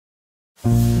I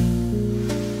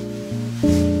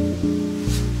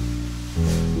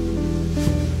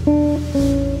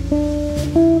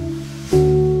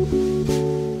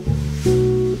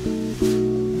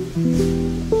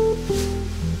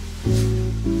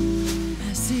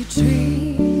see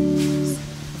trees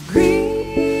of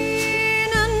green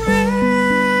and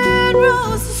red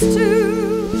roses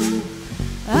too.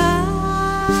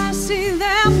 I see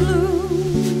them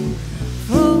bloom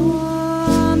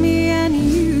for me and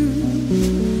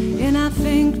you, and I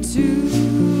think to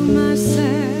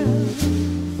myself,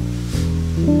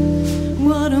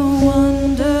 what a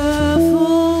wonderful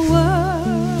world.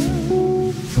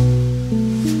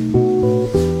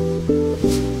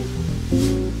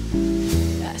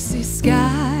 I see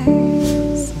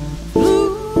skies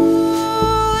blue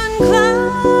and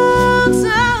clouds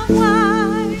of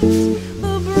white,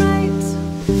 the bright,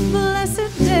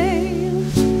 blessed day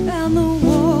and the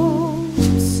warm,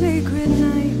 sacred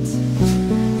night,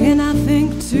 and I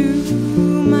think to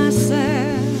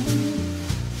myself,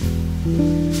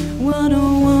 what a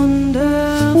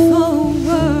wonderful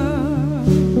world.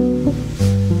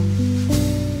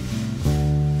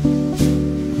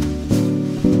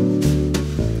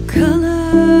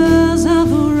 Colors of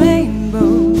the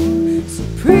rainbow, so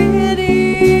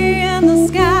pretty in the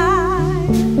sky,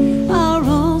 are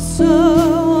also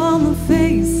on the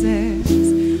faces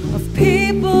of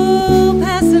people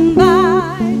passing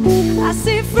by. I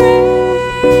see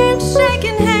friends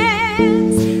shaking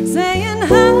hands, saying,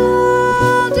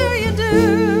 how do you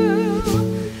do?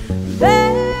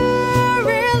 They're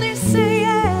really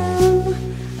saying,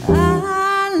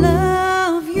 I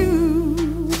love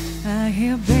you. I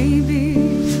hear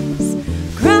babies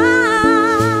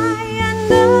cry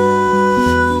and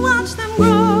I'll watch them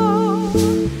grow.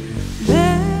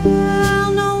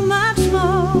 They'll know much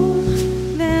more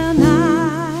than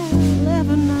I'll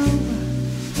ever know,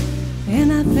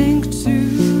 and I think to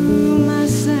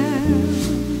myself,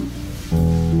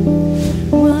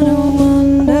 what a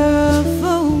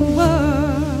wonderful world.